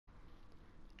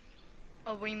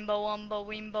A wimba wumba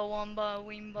wimba wumba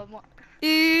wimba wumba.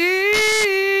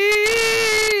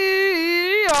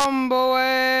 On the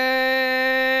way.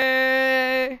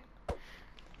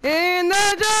 In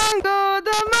the jungle,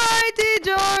 the mighty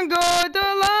jungle, the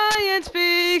lion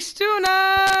speaks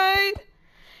tonight.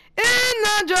 In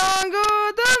the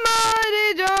jungle, the mighty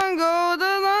jungle,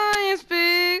 the lion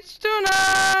speaks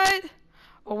tonight.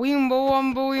 A wimba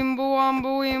wumba wimba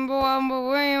wumba wimba wumba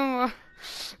wimba.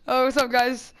 Oh, what's up,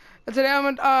 guys? Today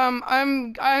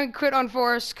I quit on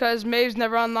Forest because Maeve's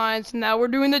never online, so now we're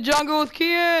doing the jungle with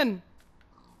Kian.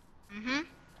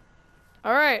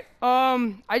 All right.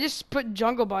 I just put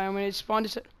jungle biome when it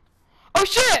spawned. Oh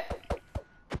shit!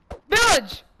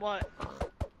 Village. What?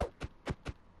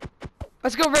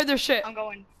 Let's go raid their shit. I'm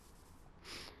going.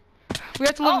 We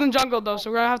have to live in the jungle though,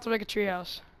 so we're gonna have to make a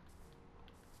treehouse.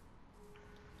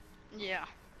 Yeah.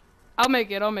 I'll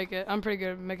make it. I'm pretty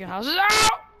good at making houses.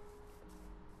 Ow!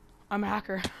 I'm a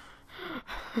hacker.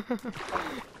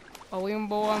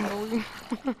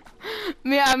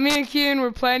 Me and Kian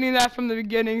were planning that from the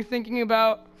beginning, thinking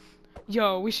about,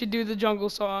 yo, we should do the jungle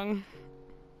song.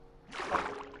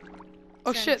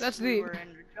 Oh shit, that's we the. were in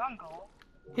the jungle.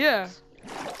 Yeah.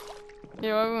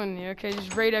 Yo, everyone, okay,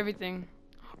 just raid everything.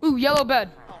 Ooh, yellow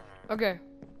bed. Okay.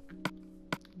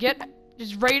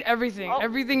 Just raid everything.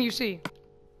 Everything you see.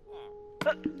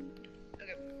 Okay.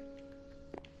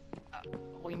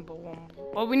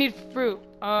 Oh, we need fruit.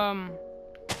 Oh,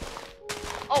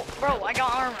 bro, I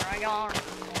got armor.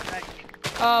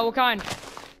 Alright. What kind?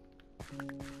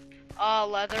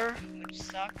 Leather, which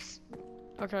sucks.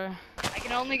 Okay. I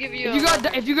can only give you.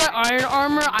 If you got iron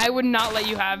armor, I would not let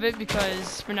you have it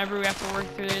because whenever we have to work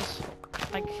through this,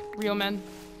 like real men.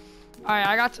 All right,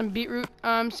 I got some beetroot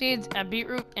seeds,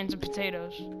 beetroot, and some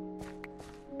potatoes.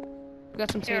 We got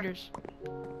some taters.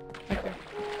 Okay.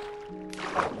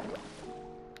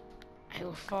 I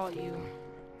will follow you.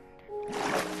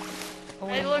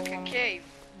 Hey, look, a cave.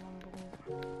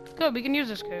 Good, we can use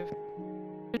this cave.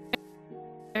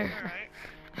 There. Alright.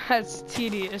 That's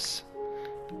tedious.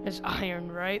 There's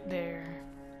iron right there.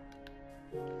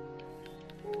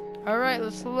 Alright,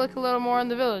 let's look a little more in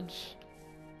the village.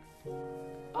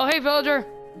 Oh, hey, villager.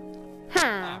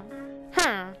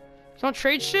 Don't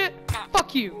trade shit?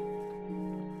 Fuck you.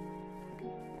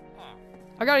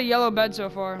 I got a yellow bed so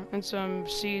far and some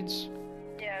seeds.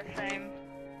 Yeah, same.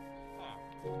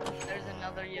 There's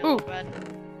another yellow bed.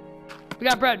 We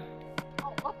got bread.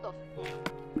 Oh, what the?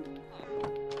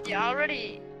 Yeah, I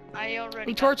already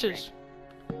Need torches.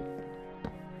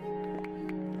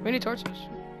 We need torches.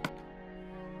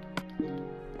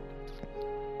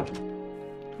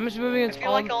 I'm just moving into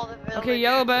all the okay,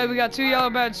 yellow bed. We got 2 yellow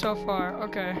beds so far.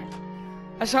 Okay.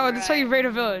 That's how you raid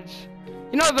a village.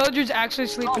 You know, villagers actually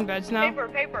sleep in beds now.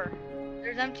 Paper.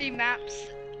 There's empty maps.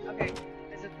 Okay,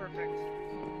 this is perfect.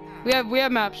 We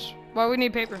have maps. Why we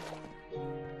need paper?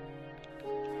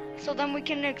 So then we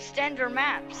can extend our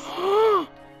maps.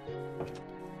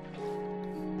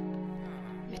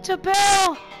 It's a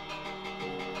bell.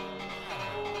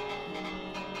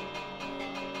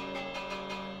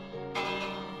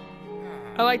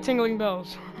 I like tingling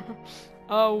bells.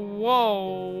 Oh,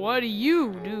 whoa! What do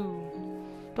you do?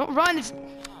 Don't run!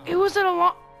 It wasn't a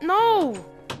lot. No,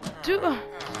 dude.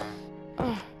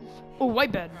 Oh,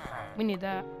 white bed. We need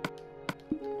that.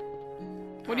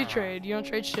 What do you trade? You don't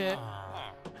trade shit.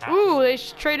 Ooh, they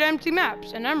trade empty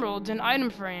maps and emeralds and item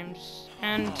frames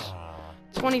and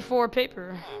 24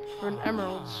 paper for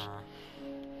emeralds.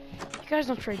 You guys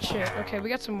don't trade shit. Okay, we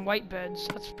got some white beds.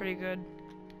 That's pretty good.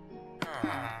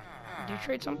 Do you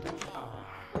trade something?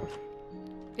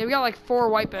 Yeah, we got like 4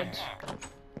 white beds.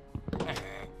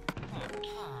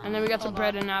 And then we got some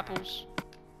bread and apples.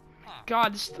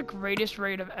 God, this is the greatest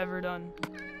raid I've ever done.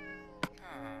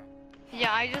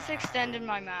 Yeah, I just extended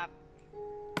my map.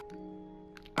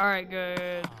 Alright,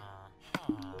 good.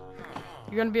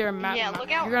 You're gonna be our map. Yeah,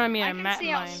 look out. You're gonna be a map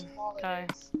guy.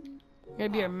 You're gonna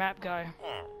be a map guy.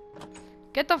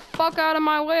 Get the fuck out of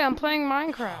my way! I'm playing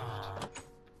Minecraft.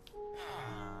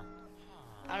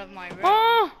 Out of my room.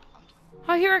 Oh!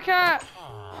 I hear a cat!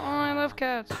 Oh, I love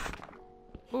cats.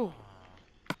 Ooh.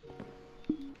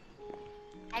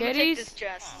 I'm gonna take this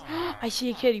chest. I see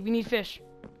a kitty. We need fish.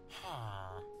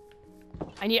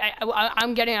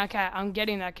 I'm getting a cat. I'm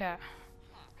getting that cat.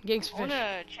 I'm getting some fish. I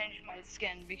wanna change my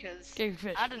skin because getting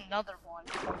fish. add another one.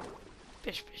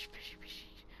 Fish.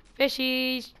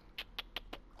 Fishies.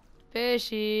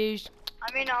 Fishies.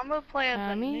 I mean, I'm gonna play as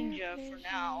a ninja for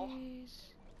now.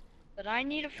 But I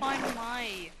need to find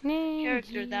my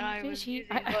character that I was using,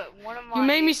 but one of my... You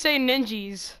made me say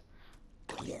ninjas.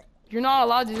 You're not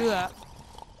allowed to do that.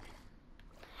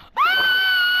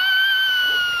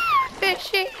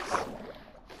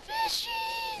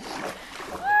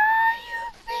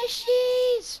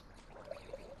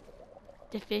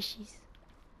 fishies.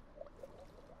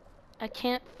 I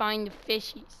can't find the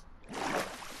fishies.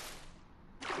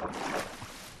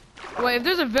 Wait, if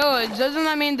there's a village, doesn't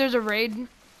that mean there's a raid?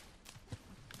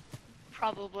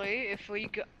 Probably, if we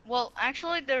go. Well,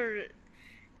 actually,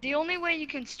 the only way you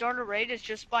can start a raid is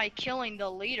just by killing the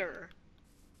leader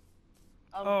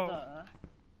of the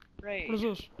raid. What is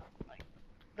this? Like,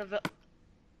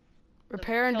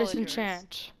 Repair and villagers.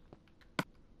 disenchant.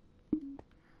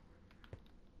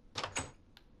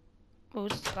 Oh,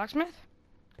 is this blacksmith?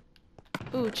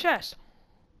 Ooh, chest.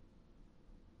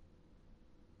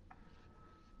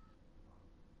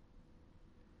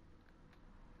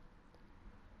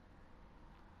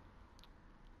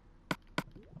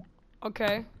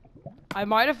 Okay. I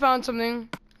might have found something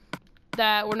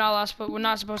that we're not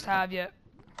supposed to have yet.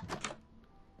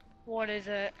 What is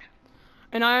it?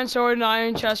 An iron sword, an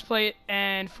iron chest plate,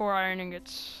 and 4 iron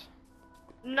ingots.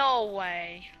 No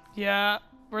way. Yeah,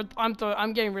 I'm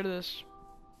getting rid of this.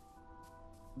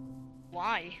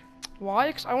 Why?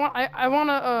 Why? 'Cause I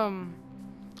wanna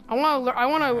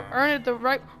earn it the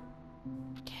right.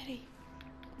 Kitty.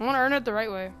 I wanna earn it the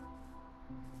right way.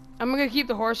 I'm gonna keep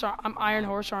the iron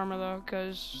horse armor though,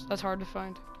 'cause that's hard to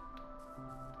find.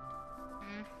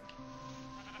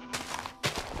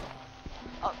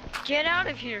 Oh, get out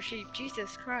of here, sheep!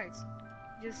 Jesus Christ!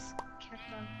 You just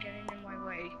kept on getting in my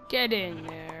way. Get in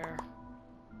there.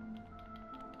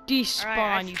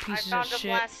 Despawn, you pieces of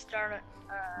shit. Start it.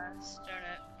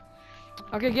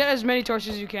 Okay, get as many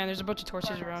torches as you can. There's a bunch of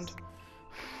torches around.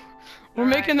 We're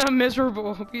Alright. making them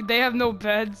miserable. They have no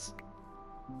beds.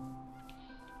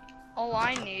 All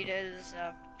I need is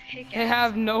a pickaxe. They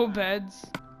have no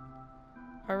beds.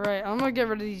 Alright, I'm gonna get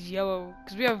rid of these yellow,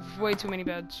 because we have way too many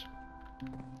beds.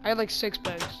 I had like 6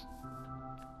 beds.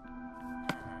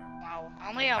 Wow, I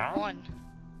only have 1.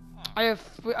 I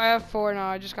have 4 now.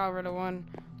 I just got rid of 1.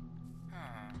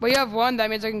 But you have 1. That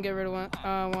means I can get rid of 1.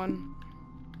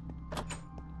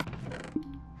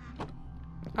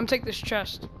 I'm taking this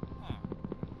chest.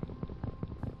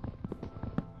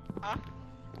 Huh?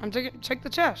 Take the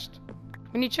chest.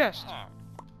 We need chest.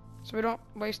 So we don't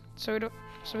waste. So we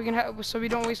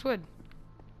don't waste wood.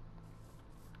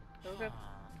 Okay.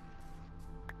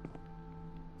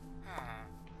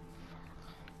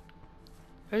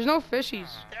 There's no fishies.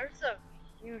 There's a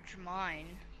huge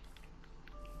mine.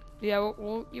 Yeah,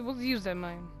 we'll use that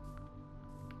mine.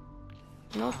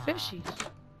 No fishies.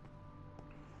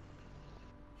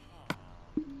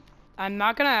 I'm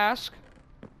not gonna ask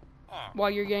while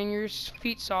you're getting your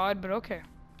feet sawed, but okay.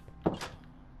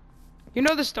 You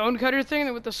know the stone cutter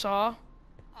thing with the saw?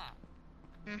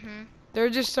 Mm-hmm. There are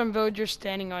just some villagers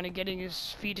standing on it, getting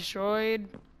his feet destroyed.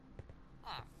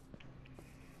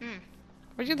 Where'd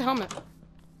you get the helmet?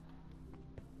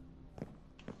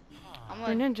 I'm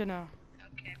You're a ninja now.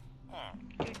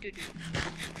 Okay.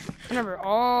 Remember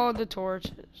all the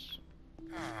torches.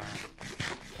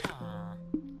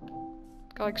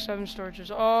 Got like 7 torches.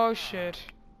 Oh shit.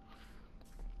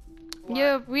 What?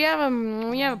 Yeah, we have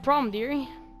a problem, dearie.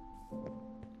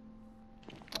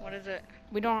 What is it?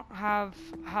 We don't have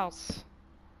a house.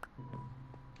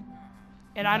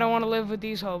 And I don't want to live with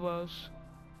these hobos.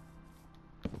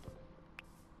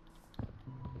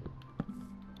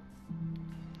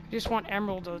 I just want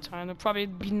emeralds all the time. They'll probably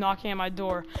be knocking at my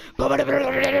door. You got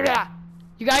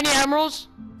any emeralds?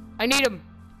 I need them.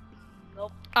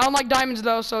 Nope. I don't like diamonds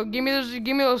though, so give me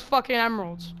those fucking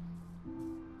emeralds.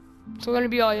 So we're gonna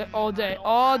be all day.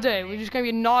 We're just gonna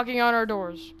be knocking on our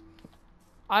doors.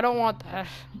 I don't want that.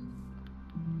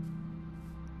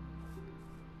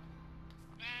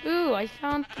 Ooh, I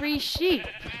found 3 sheep.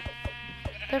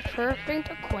 The perfect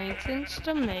acquaintance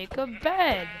to make a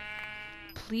bed.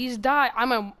 Please die. I'm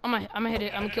gonna hit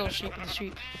it. I'm gonna kill a sheep with a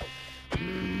sheep.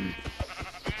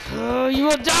 Oh, you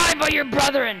will die by your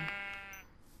brethren.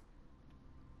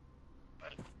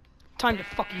 Time to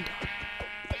fucking die.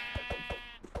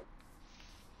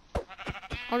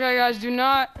 Okay, guys, do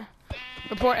not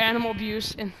report animal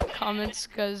abuse in the comments,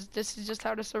 because this is just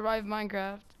how to survive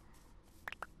Minecraft.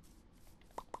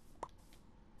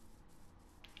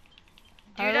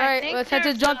 Alright, let's head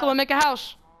to the jungle and make a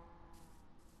house.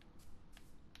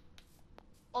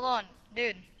 Hold on,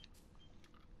 dude.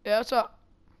 Yeah, what's up?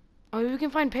 Oh, we can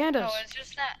find pandas. No, it's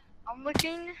just that I'm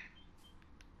looking.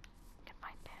 We can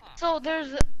find pandas. So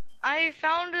I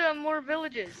found more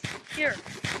villages here.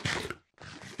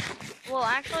 Well,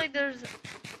 actually, there's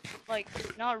like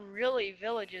not really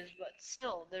villages, but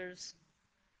still, there's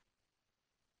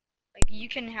like you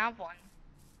can have one.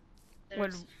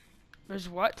 There's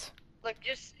what? Look,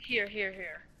 just here.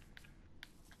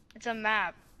 It's a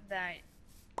map that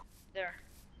there.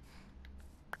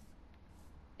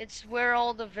 It's where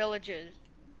all the villages,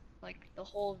 like the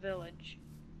whole village.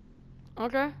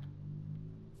 Okay.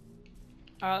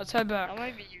 Alright, let's head That back.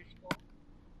 might be useful.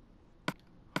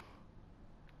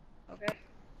 Okay.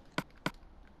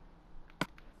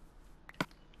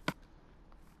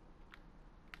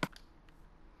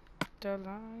 The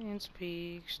lion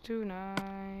speaks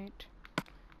tonight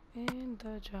in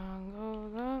the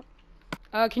jungle.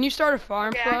 Can you start a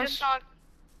farm Okay, for I just us?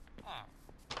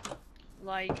 saw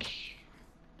like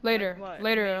Later, what?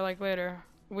 later, like later.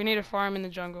 We need a farm in the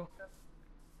jungle.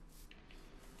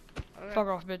 Okay. Fuck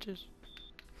off, bitches.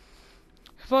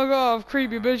 Fuck off,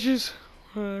 creepy bitches.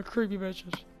 Creepy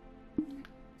bitches.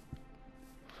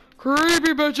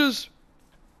 Creepy bitches.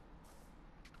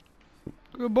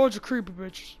 A bunch of creepy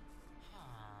bitches.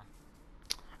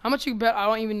 How much you bet I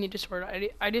don't even need a sword?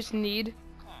 I just need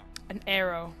an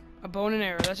arrow. A bow and an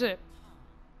arrow. That's it.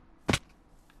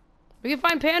 We can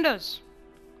find pandas.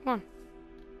 Come on.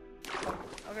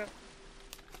 Okay.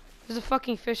 There's a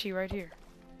fucking fishy right here.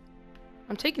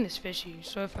 I'm taking this fishy,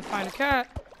 so if I find a cat,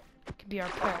 it can be our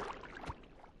pet.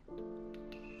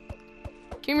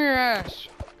 Give me your ass.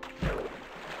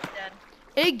 Dead.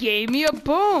 It gave me a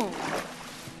bone.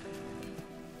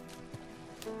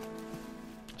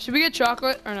 Should we get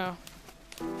chocolate or no?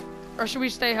 Or should we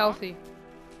stay healthy?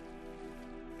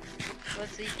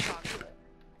 Let's eat chocolate.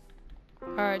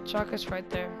 Alright, chocolate's right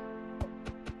there.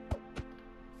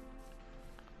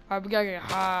 Alright, we gotta get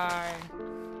high.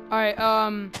 Alright,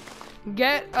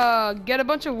 get a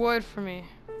bunch of wood for me.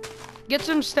 Get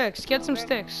some sticks, get some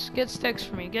sticks. Get sticks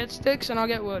for me. Get sticks and I'll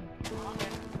get wood. Okay.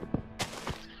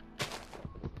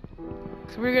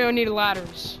 So we're gonna need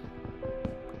ladders.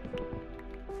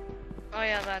 Oh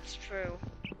yeah, that's true.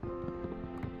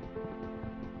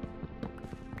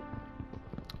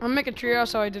 I'm gonna make a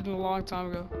treehouse how I did a long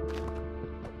time ago.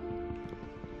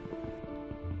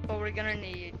 But we're gonna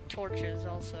need torches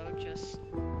also, just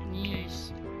in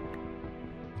case.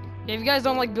 Yeah, if you guys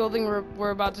don't like building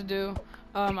we're about to do,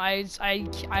 I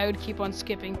would keep on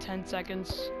skipping 10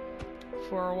 seconds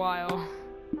for a while.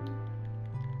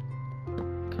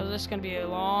 Cause this is gonna be a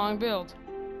long build.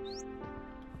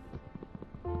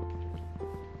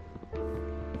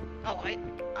 Oh,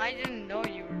 I didn't know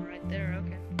you were right there.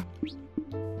 Okay.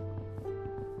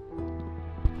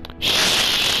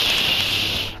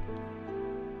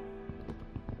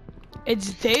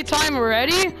 It's daytime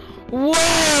already?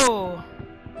 Whoa!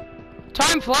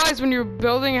 Time flies when you're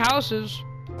building houses.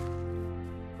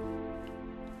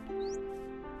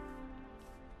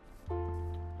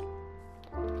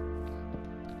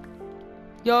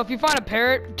 Yo, if you find a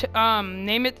parrot,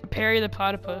 name it Parry the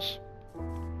Platypus.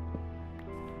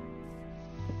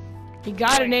 You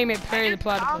gotta name it Parry the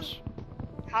Platypus.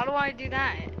 How do I do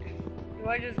that? Do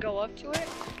I just go up to it?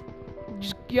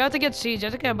 You have to get seeds. You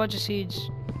have to get a bunch of seeds.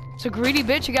 It's a greedy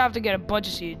bitch. You have to get a bunch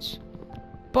of seeds.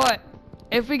 But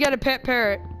if we get a pet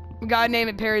parrot, we gotta name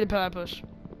it Parry the Platypus.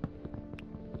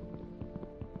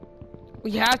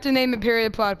 We have to name it Parry the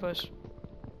Platypus.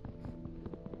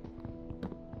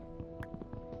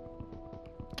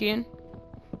 Kian?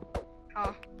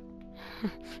 Huh?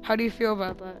 How do you feel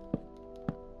about that?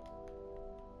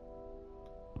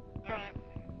 Alright.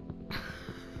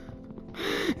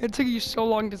 It took you so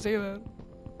long to say that.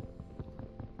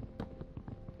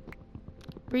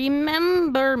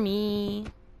 Remember me.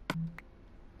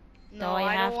 No,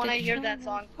 I don't want to hear that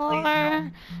song. Please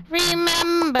don't.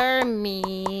 Remember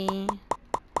me.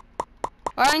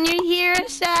 When you hear a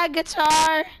sad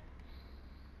guitar.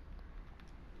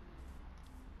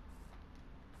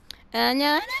 And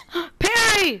you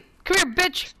Parry! Come here,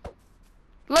 bitch!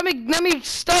 Let me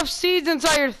stuff seeds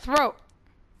inside your throat.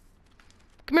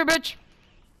 Come here, bitch.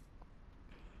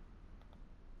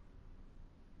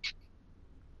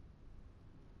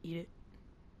 Eat it.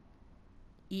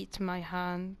 Eat my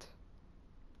hand.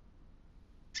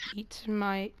 Eat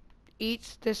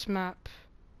this map.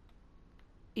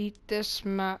 Eat this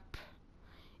map.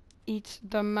 Eat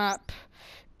the map.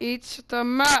 Eat the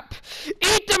map.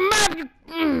 Eat the map!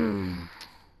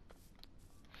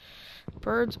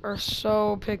 Birds are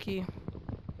so picky.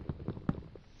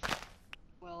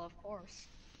 Well, of course.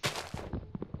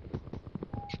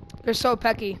 They're so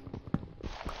pecky.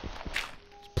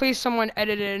 Please someone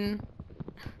edit in.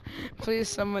 Please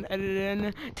someone edit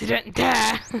in.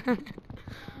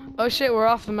 Oh shit, we're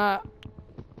off the map.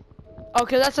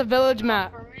 Okay, that's a village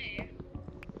map. For me.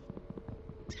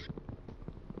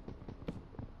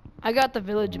 I got the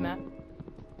village map.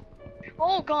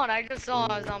 Oh god, I just saw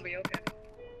a zombie. Okay.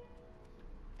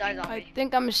 Die zombie. I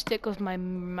think I'm gonna stick with my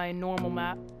normal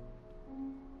map.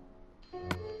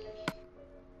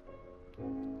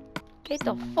 Get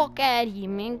the fuck out of here,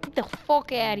 man. Get the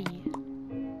fuck out of here.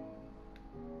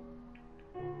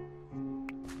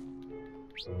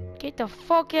 Get the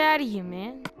fuck out of here,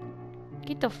 man.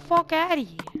 Get the fuck out of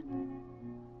here.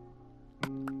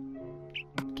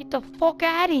 Get the fuck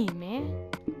out of here, man.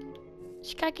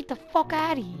 Just gotta get the fuck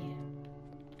out of here.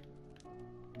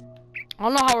 I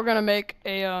don't know how we're gonna make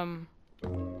a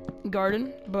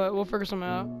garden, but we'll figure something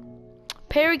out.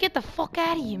 Parry, get the fuck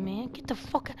out of here, man. Get the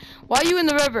fuck out. Why are you in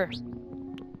the river?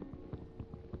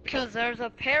 Because there's a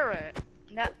parrot.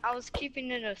 That I was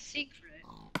keeping it a secret.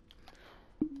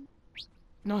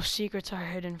 No secrets are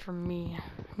hidden from me.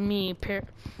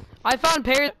 I found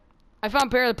Parry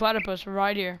the platypus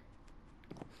right here.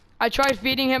 I tried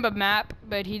feeding him a map,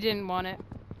 but he didn't want it.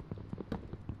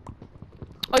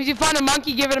 Oh, if you find a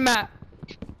monkey, give it a map.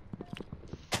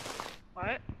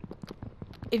 What?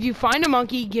 If you find a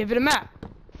monkey, give it a map.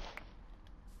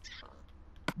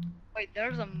 Wait,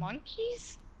 there's a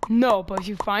monkeys? No, but if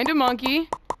you find a monkey,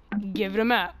 give it a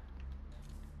map.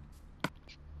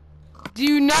 Do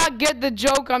you not get the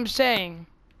joke I'm saying?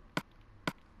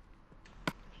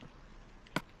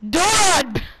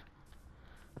 Dora!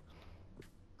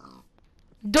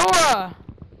 Dora!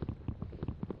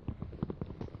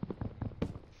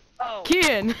 Oh.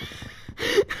 Kian!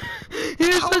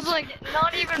 I was like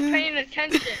not even paying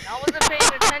attention. I wasn't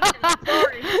paying attention. I'm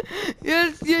sorry.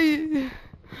 Yes, yeah.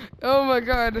 Oh my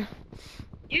god.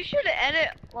 You should edit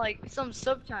like some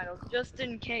subtitles just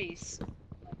in case.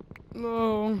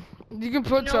 No. You can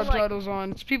put You know, subtitles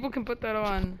on. People can put that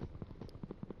on.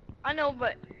 I know,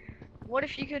 but what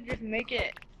if you could just make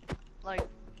it like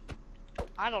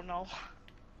I don't know.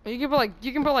 You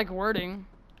can put like wording.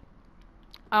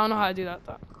 I don't know how to do that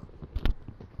though.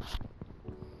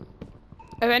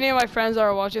 If any of my friends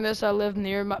are watching this that live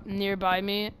nearby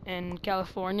me in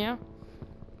California,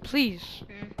 please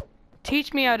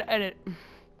teach me how to edit.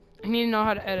 I need to know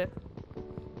how to edit.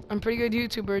 I'm a pretty good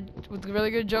YouTuber with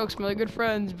really good jokes, really good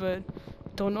friends, but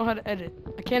don't know how to edit.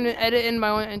 I can't even edit in my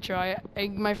own intro.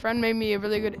 My friend made me a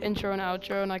really good intro and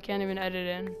outro, and I can't even edit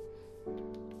in.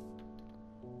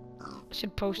 I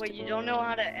should post Wait, it. you don't know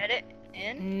how to edit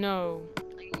in? No.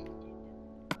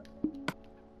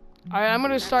 Alright, I'm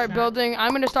gonna start building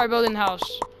the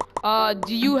house.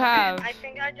 Do you have... I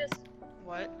think I just...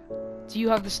 What? Do you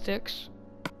have the sticks?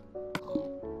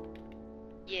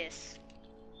 Yes.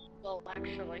 Well,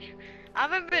 actually, I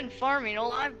haven't been farming.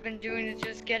 All I've been doing is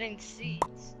just getting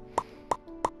seeds.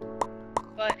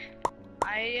 But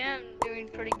I am doing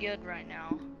pretty good right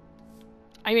now.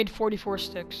 I made 44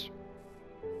 sticks.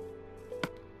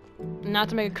 Not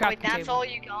to make a crafting Wait, that's table. all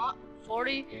you got?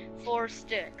 44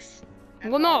 sticks.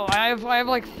 Well, no, I have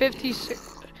like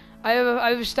 56. I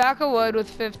have a stack of wood with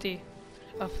 50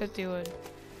 wood.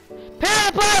 Parry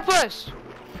the platypus!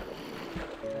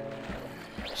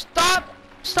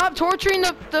 Stop torturing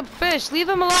the fish. Leave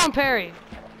him alone, Parry.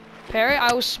 Parry,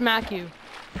 I will smack you.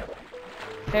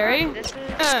 Parry?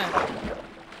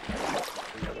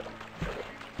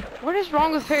 What is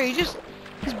wrong with Parry? He's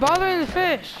bothering the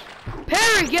fish.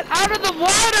 Parry, get out of the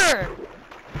water!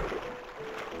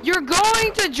 You're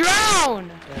going to drown!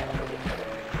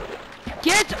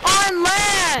 Get on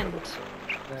land!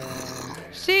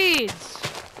 Seeds!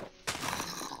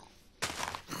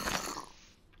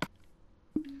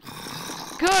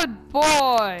 Good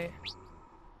boy!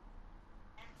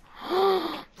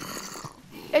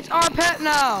 It's our pet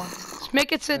now! Let's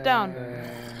make it sit down.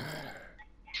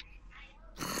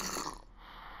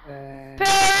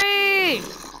 Parry!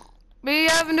 We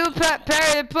have a new pet,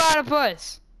 Parry the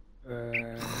platypus!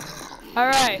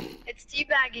 Alright. It's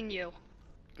teabagging you.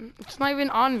 It's not even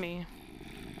on me.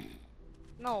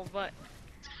 No, but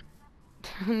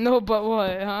No, but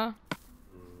what, huh?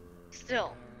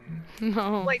 still.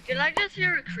 No. Wait, did I just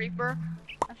hear a creeper?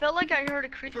 I felt like I heard a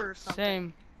creeper or something.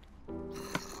 Same.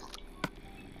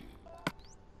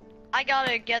 I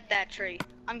gotta get that tree.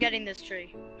 I'm getting this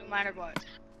tree, no matter what.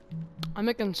 I'm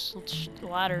making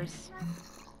ladders.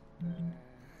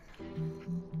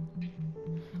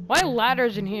 Why are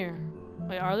ladders in here?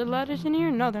 Wait, are there ladders in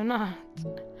here? No, they're not.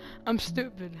 I'm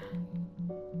stupid.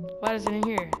 Ladders in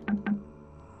here.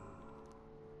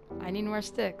 I need more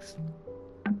sticks.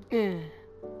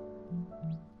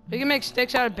 We can make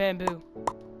sticks out of bamboo.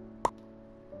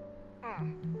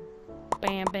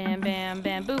 Bam, bam, bam,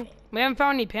 bamboo. We haven't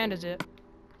found any pandas yet.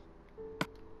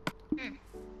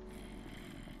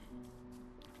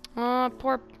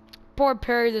 Poor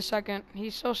Parry the second.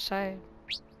 He's so sad.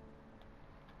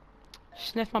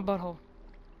 Sniff my butthole.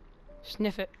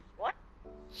 Sniff it. What?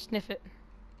 Sniff it.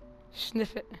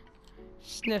 Sniff it.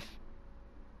 Sniff.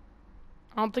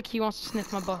 I don't think he wants to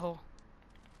sniff my butthole.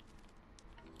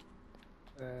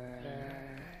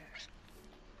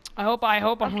 I hope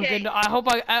I'm Okay. good. I hope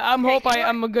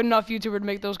I'm a good enough YouTuber to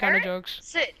make those kind of Parry, jokes.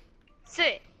 sit.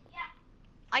 Sit.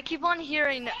 I keep on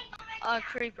hearing a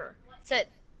creeper. Sit.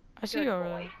 I see Good you over boy.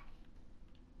 there.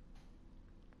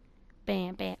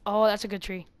 Bam, bam. Oh, that's a good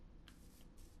tree.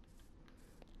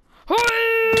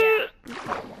 Yeah.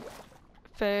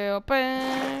 Fail,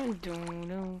 bam,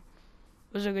 doo-doo.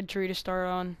 Was a good tree to start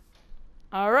on.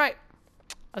 All right,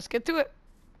 let's get to it.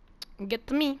 Get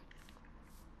to me.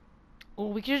 Well,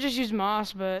 we could just use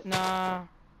moss, but nah.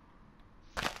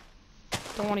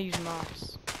 Don't want to use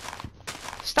moss.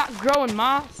 Stop growing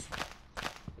moss.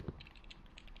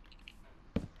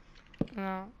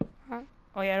 No. Huh?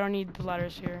 Oh yeah, I don't need the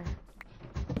ladders here.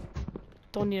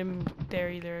 Don't need them there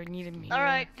either. I need them here.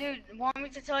 Alright, dude, want me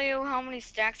to tell you how many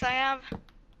stacks I have?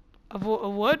 Of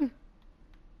wood?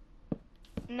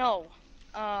 No.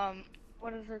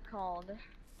 What is it called?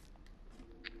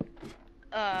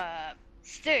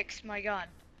 Sticks, my god.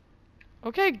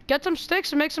 Okay, get some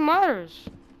sticks and make some ladders.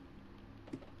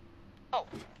 Oh.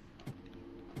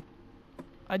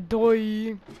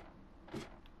 Adoy.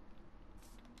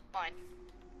 Fine.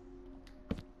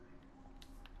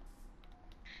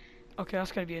 Okay,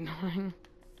 that's gonna be annoying.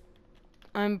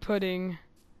 I'm putting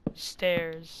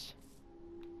stairs.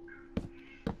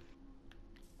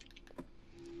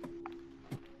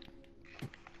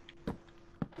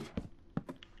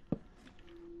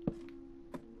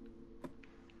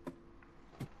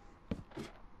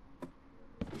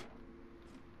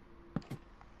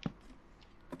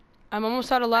 I'm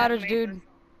almost out of ladders, dude.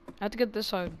 I have to get this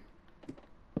side.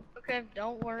 Okay,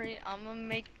 don't worry. I'm gonna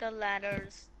make the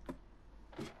ladders.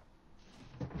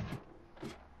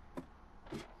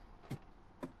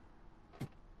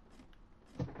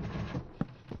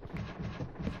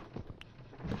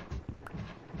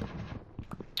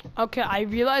 Okay, I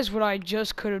realized what I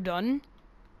just could have done.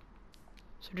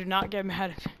 So do not get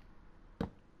mad at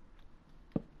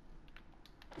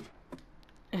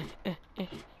me.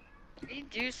 Can you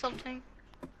do something?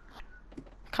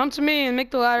 Come to me and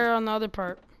make the ladder on the other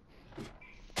part.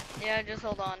 Yeah, just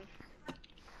hold on.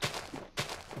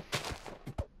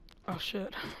 Oh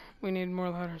shit. We need more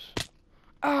ladders.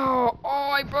 Oh,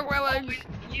 I broke my legs.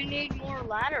 You need more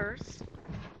ladders.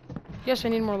 Yes, I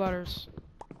need more ladders.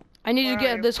 I need Where to are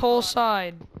get you? this whole Hold on.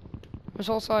 side. This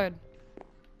whole side.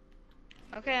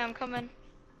 Okay, I'm coming.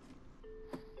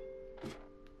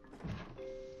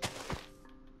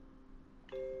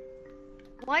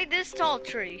 Why this tall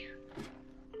tree?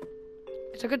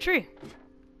 It's a good tree.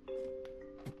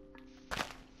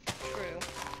 True.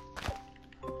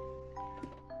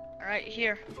 Alright,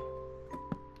 here.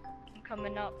 I'm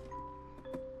coming up.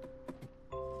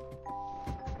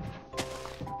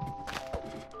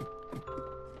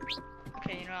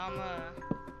 Okay, you know, I'm gonna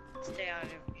stay out of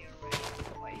your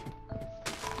way.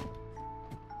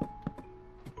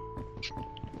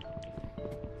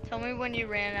 Tell me when you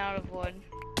ran out of wood.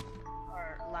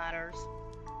 Or ladders.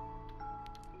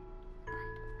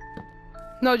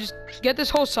 No, just get this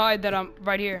whole side that I'm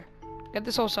right here. Get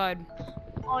this whole side.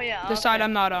 Oh yeah, This side okay.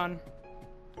 I'm not on.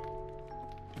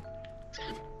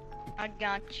 I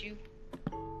got you.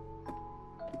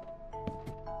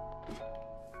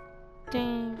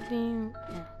 Ding, ding.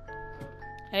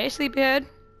 Hey, sleepyhead.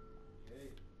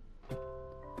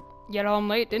 You got home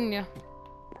late, didn't you?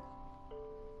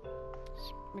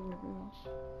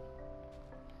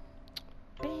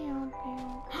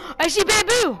 I see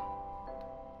bamboo!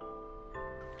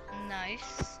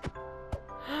 Nice.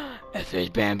 If there's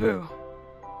bamboo.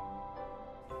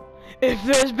 If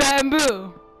there's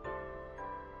bamboo.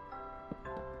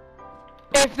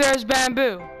 If there's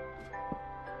bamboo.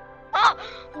 Oh!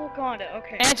 Oh god,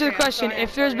 okay. Answer the okay, question. I'm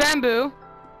If there's sorry. bamboo.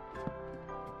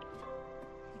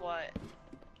 What?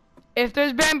 If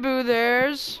there's bamboo,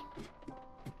 there's...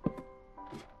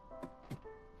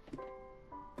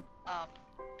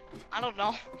 I don't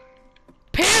know.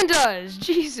 Pandas!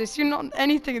 Jesus, you're not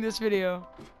anything in this video.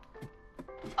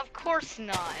 Of course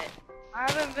not. I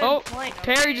haven't been playing.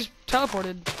 Okay? Parry just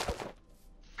teleported.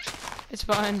 It's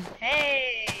fine.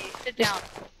 Hey, sit down.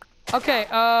 Okay,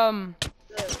 Good.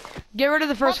 get rid of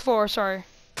the first floor, sorry.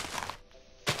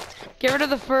 Get rid of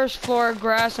the first floor of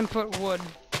grass and put wood.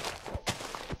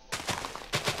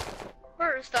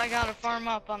 First, I gotta farm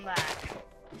up on that.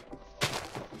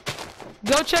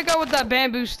 Go check out what that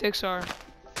bamboo sticks are.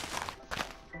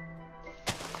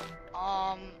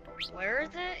 Where is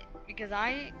it? Because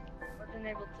I wasn't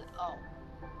able to. Oh.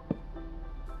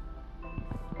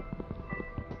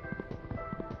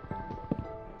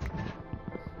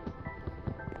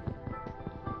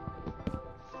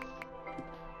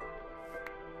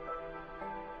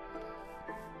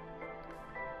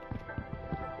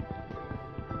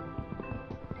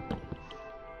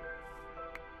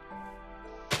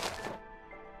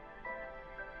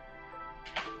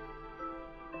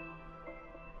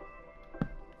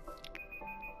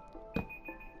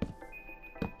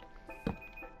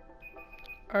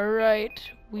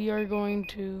 Alright, we are going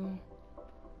to...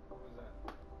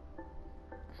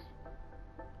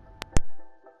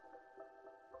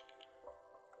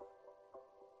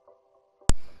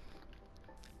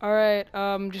 Alright,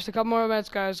 just a couple more minutes,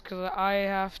 guys, because I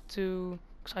have to...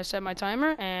 Because I set my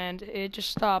timer, and it just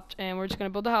stopped, and we're just going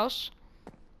to build the house,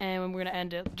 and we're going to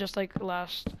end it, just like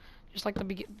just like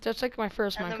my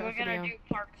first And then Minecraft we're gonna video.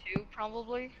 do part 2,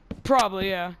 probably. Probably,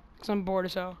 yeah, because I'm bored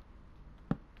as hell.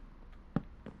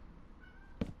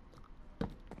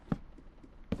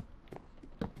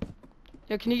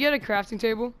 Yo, can you get a crafting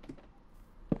table?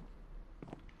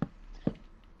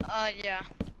 Yeah.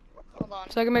 Hold on.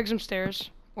 So I can make some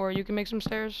stairs. Or you can make some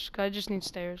stairs, 'cause I just need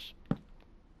stairs.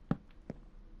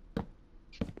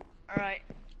 Alright.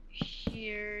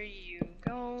 Here you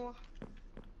go.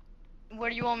 Where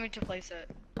do you want me to place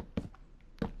it?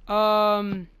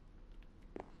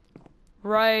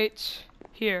 Right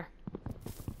here.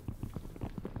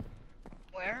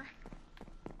 Where?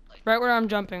 Right where I'm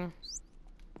jumping.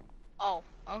 Oh,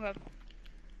 okay.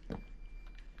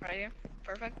 Right here.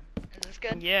 Perfect. Is this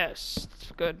good? Yes,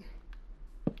 it's good.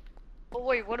 Oh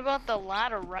wait, what about the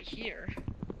ladder right here?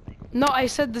 No, I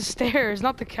said the stairs,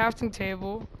 not the crafting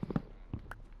table.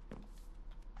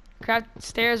 Craft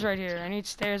stairs right here. I need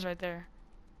stairs right there.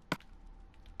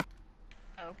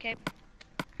 Okay.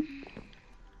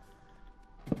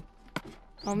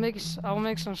 I'll make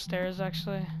some stairs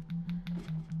actually.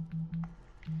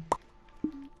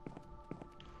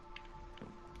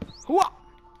 Hua!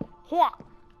 Hua!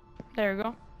 There we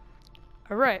go.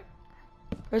 All right.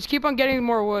 Let's keep on getting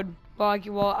more wood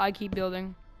while I keep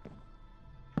building.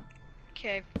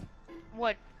 Okay.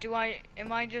 What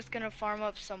am I just gonna farm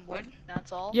up some wood?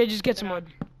 That's all? Yeah, just get some Then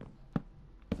wood.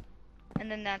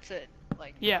 And then that's it.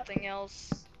 Like Yeah. nothing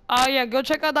else. Oh yeah, go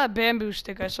check out that bamboo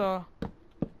stick I saw.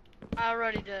 I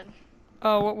already did.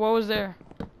 Oh, what was there?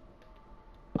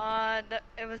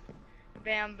 It was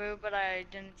bamboo, but I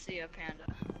didn't see a panda.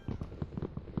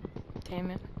 Damn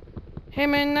it. Hey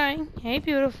Midnight. Hey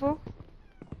beautiful.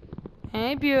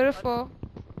 Hey beautiful.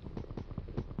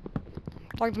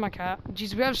 Talk to my cat.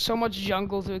 Jeez, we have so much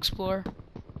jungle to explore.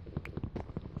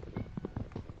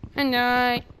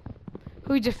 Midnight.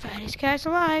 Who's the fattest cat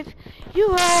alive? You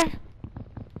are.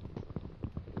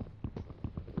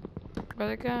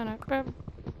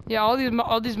 Yeah, all these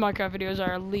Minecraft videos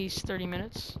are at least 30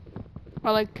 minutes.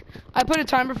 Or like, I put a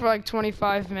timer for like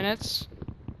 25 minutes.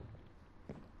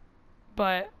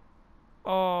 But,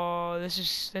 oh, this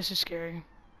is scary.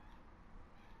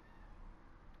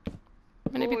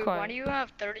 I'm gonna be Wait, quiet. why do you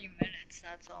have 30 minutes?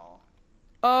 That's all.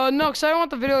 No, because I don't want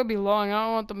the video to be long. I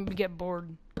don't want them to get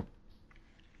bored.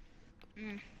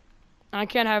 I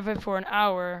can't have it for an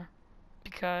hour.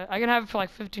 Because I can have it for like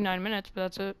 59 minutes, but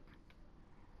that's it.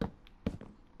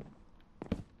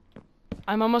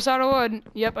 I'm almost out of wood.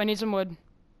 Yep, I need some wood.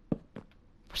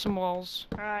 For some walls.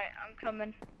 Alright, I'm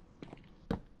coming.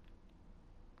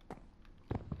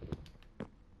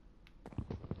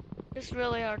 It's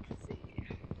really hard to see.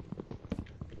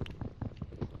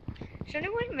 Should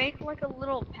anyone make like a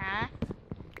little path?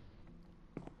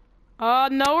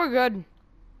 No, we're good.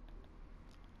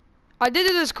 I did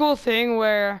this cool thing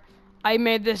where I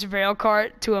made this rail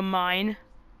cart to a mine.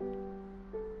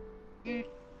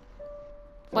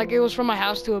 Like, it was from my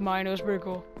house to a mine. It was pretty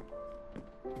cool.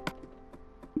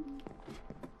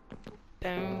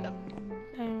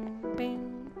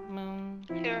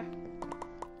 Here.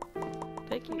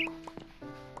 Thank you.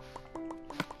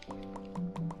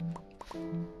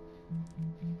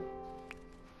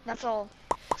 That's all.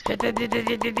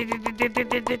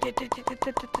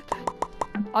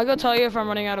 I'll go tell you if I'm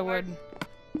running out of wood.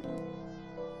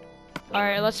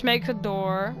 Alright, let's make a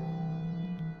door.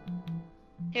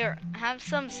 Here, have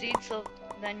some seeds so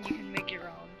then you can make your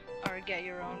own. Or get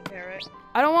your own parrot.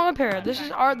 I don't want a parrot. This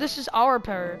is our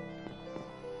parrot.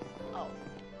 Oh.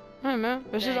 Hey man,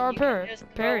 this is Then our you can parrot. just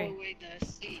throw Parry. away the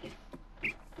seed.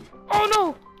 Oh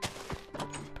no!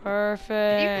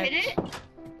 Perfect. Did you hit it?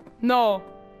 No.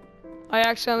 I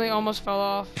accidentally almost fell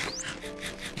off.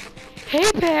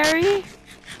 Hey Parry!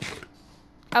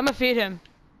 I'ma feed him.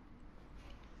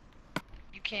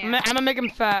 You can't. I'ma make him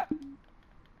fat.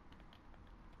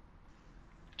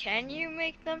 Can you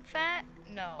make them fat?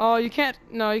 No. Oh, you can't.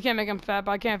 No, you can't make him fat,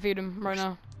 but I can't feed him right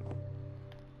now.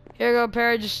 Here you go,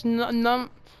 Parry. Just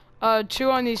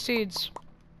chew on these seeds.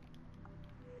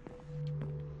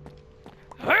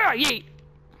 Ah, yeet!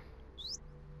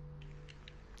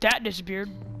 That disappeared.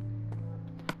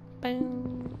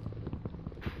 Boom.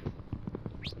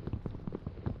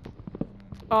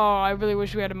 Oh, I really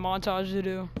wish we had a montage to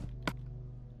do.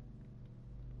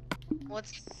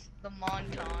 What's The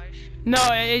montage.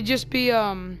 No, it'd just be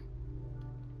like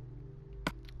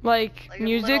Like a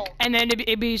music, little. and then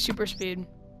it'd be super speed.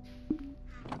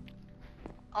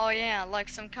 Oh yeah, like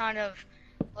some kind of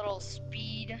little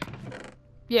speed.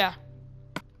 Yeah.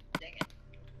 Dang it.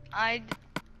 I.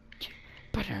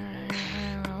 But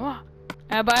I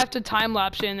have to time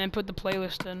lapse it and then put the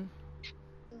playlist in.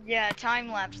 Yeah,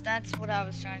 time lapse. That's what I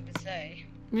was trying to say.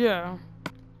 Yeah.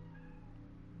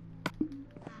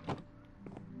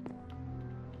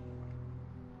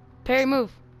 Parry,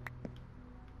 move.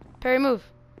 Parry, move.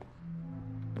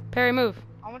 Parry, move.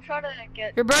 I'm gonna try to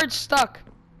get. Your bird's stuck.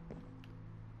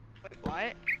 Wait,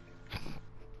 what?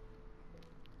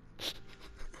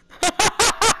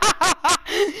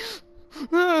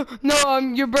 No,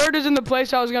 your bird is in the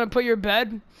place I was gonna put your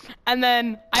bed, and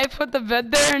then I put the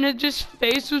bed there, and it just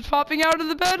face was popping out of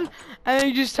the bed, and then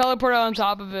you just teleported on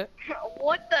top of it.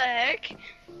 What the heck?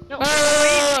 No,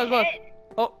 Look.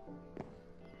 Oh.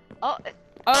 Oh,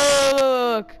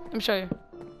 Oh, look. Let me show you.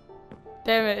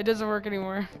 Damn it, it doesn't work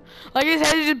anymore. Like his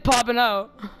head is just popping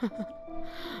out.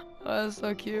 Oh, that's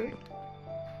so cute.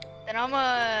 then I'm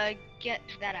gonna get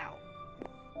that out.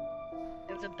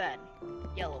 There's a bed.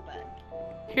 Yellow bed.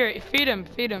 Here, feed him,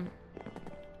 feed him.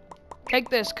 Take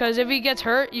this, cause if he gets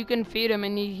hurt, you can feed him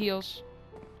and he heals.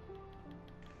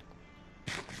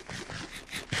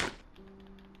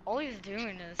 All he's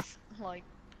doing is, like,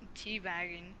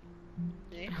 teabagging.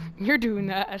 See? You're doing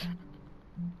that.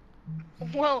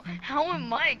 Well, how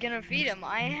am I gonna feed him?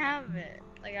 I have it.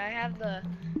 Like, I have the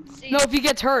seed. No, if he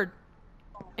gets hurt.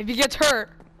 If he gets hurt,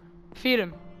 feed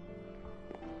him.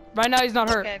 Right now he's not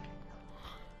hurt. Okay.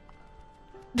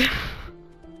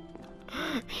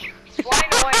 He's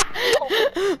flying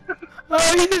away.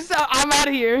 Oh, he's just, I'm out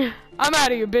of here. I'm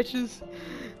out of here, bitches.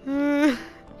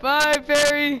 Bye,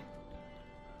 Parry.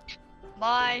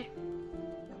 Bye.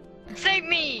 Save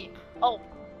me! Oh.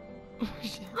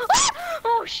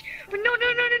 Oh,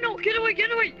 no, get away,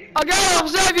 get away! I'll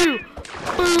save you!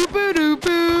 Boo boo doo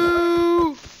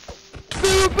boo!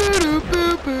 Boo boo doo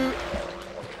boo boo!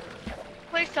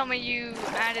 Please tell me you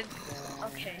added...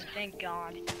 Okay, thank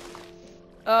God.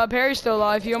 Parry's still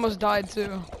alive. He almost died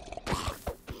too.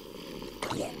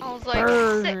 I was like,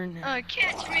 Burn!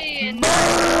 catch me and...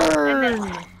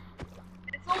 Burn!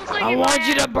 It's almost like I want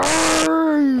you to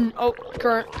burn! Oh,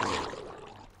 current.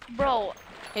 Bro,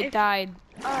 It died.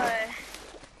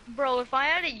 Bro, if I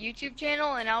had a YouTube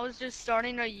channel and I was just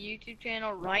starting a YouTube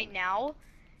channel right now,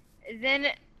 then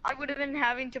I would have been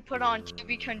having to put on to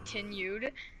be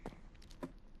continued.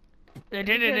 I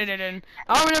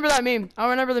don't remember that meme. I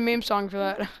don't remember the meme song for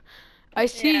that. I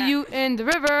see you in the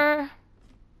river,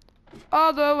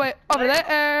 all the way over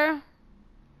there.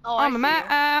 Oh, On my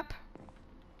map.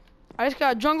 I just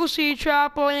got jungle sea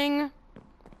trapping.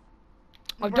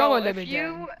 Bro, if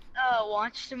you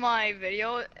watched my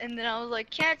video and then I was like,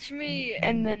 catch me,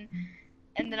 and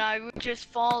then I would just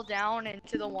fall down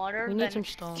into the water. We need some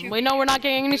stone. Wait, no, we're not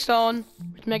getting any stone.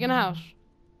 We're just making a house.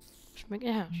 Just making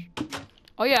a house.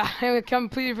 Oh yeah, I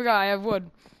completely forgot. I have wood.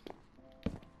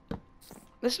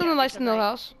 This is a nice little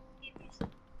house.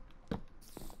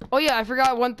 Oh yeah, I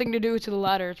forgot one thing to do to the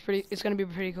ladder. It's gonna be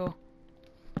pretty cool.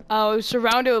 It was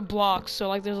surrounded with blocks, so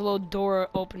like there's a little door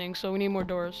opening. So we need more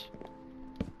doors.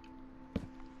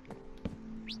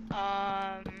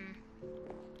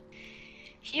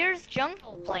 Here's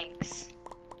jungle planks.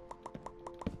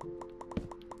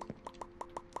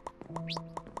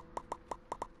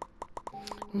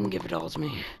 Give it all to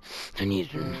me. I need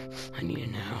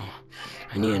it now.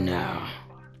 I need it now.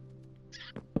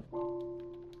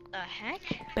 The heck?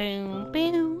 Boom,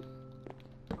 boom.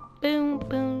 Boom,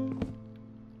 boom.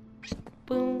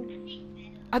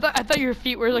 Boom. I thought your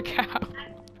feet were the cow.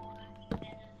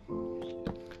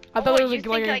 I thought it was you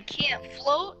think I can't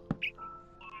float?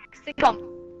 Think I'm...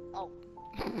 Oh.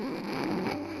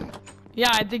 Yeah,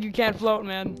 I think you can't float,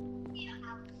 man.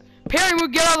 Parry,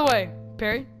 get out of the way.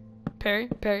 Parry.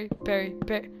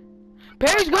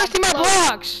 Parry's wasting my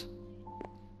blocks!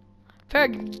 Parry,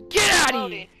 get out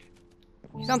of here!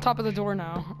 He's on top of the door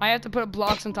now. I have to put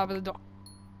blocks on top of the door.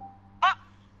 Ah!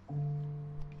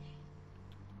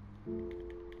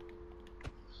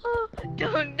 Oh,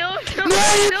 don't. No,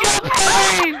 you killed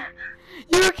Parry!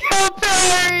 You killed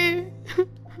Parry!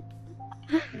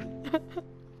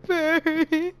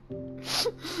 Parry!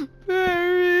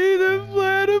 Parry, the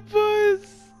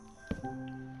platypus!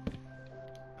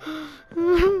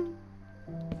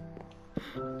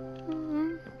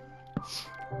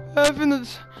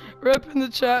 Rep in the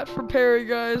chat for Parry,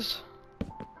 guys.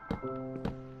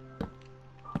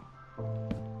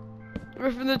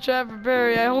 Rep in the chat for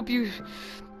Parry. I hope you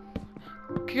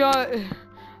got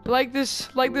Like this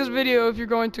video if you're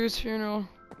going to his funeral.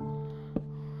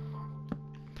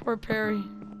 Poor Parry.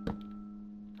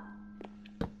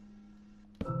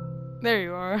 There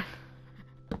you are.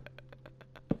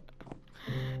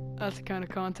 That's the kind of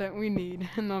content we need.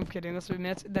 No, I'm kidding.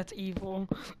 That's evil.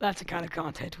 That's the kind of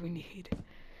content we need.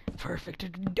 Perfect.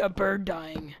 A bird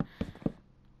dying.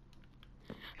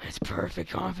 It's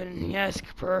perfect confident. Yes,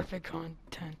 perfect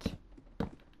content.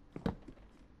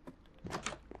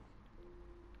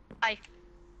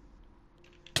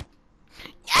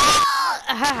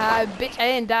 Haha, bitch, I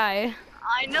didn't die.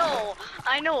 I know.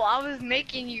 I was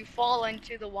making you fall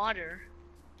into the water.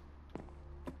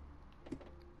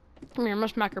 Come here, I'm gonna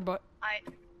smack her butt.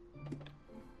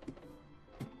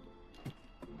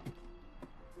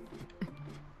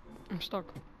 I'm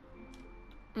stuck.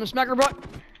 I'm gonna smack her butt.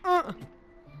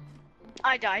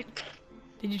 I died.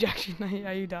 Did you actually?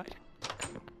 Yeah, you died.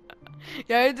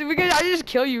 Yeah, I just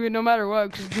kill you no matter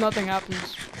what, because nothing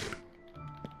happens.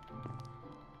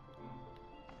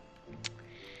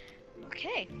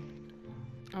 Okay.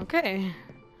 Okay.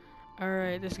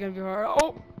 Alright, this is gonna be hard.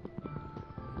 Oh!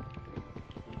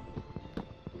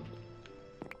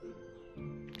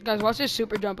 Guys, watch this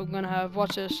super jump I'm gonna have.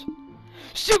 Watch this.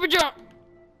 Super jump!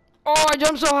 Oh, I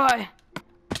jumped so high!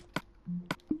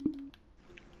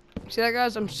 See that,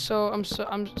 guys? I'm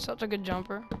such a good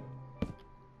jumper.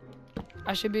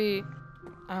 I should be,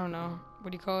 I don't know,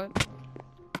 what do you call it?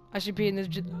 I should be in this,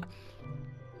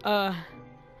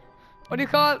 what do you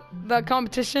call it? That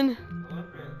competition?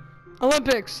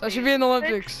 Olympics. I should be in the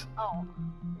Olympics. Oh.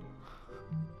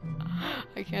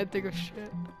 I can't think of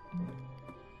shit.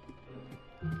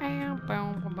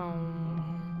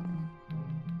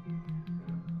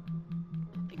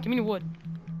 Give me the wood.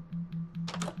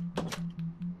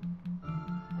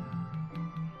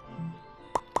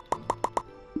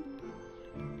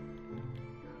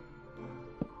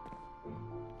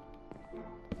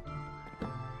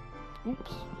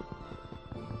 Oops.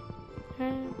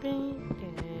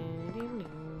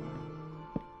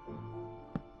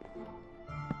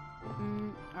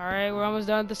 Alright, we're almost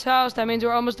done at this house. That means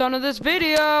we're almost done with this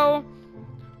video.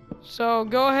 So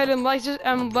go ahead and like this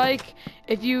and like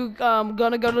if you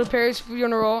gonna go to the Parry's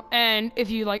funeral, and if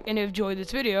you like and enjoyed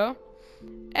this video,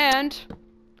 and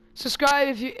subscribe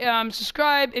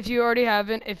if you already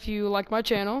haven't, if you like my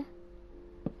channel,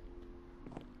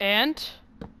 and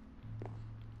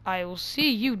I will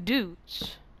see you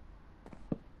dudes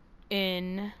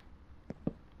in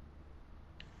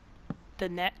the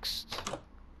next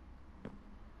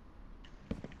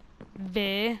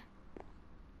video.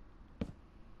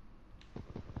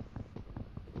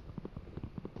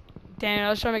 Damn, I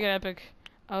was trying to make it epic.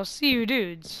 I'll see you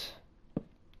dudes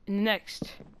in the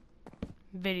next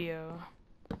video.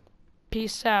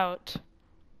 Peace out,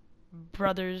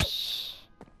 brothers.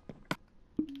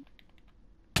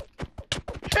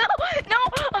 No,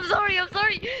 I'm sorry.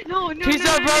 No. Peace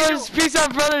out, brothers. Peace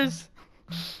out, brothers.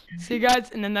 See you guys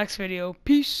in the next video.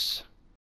 Peace.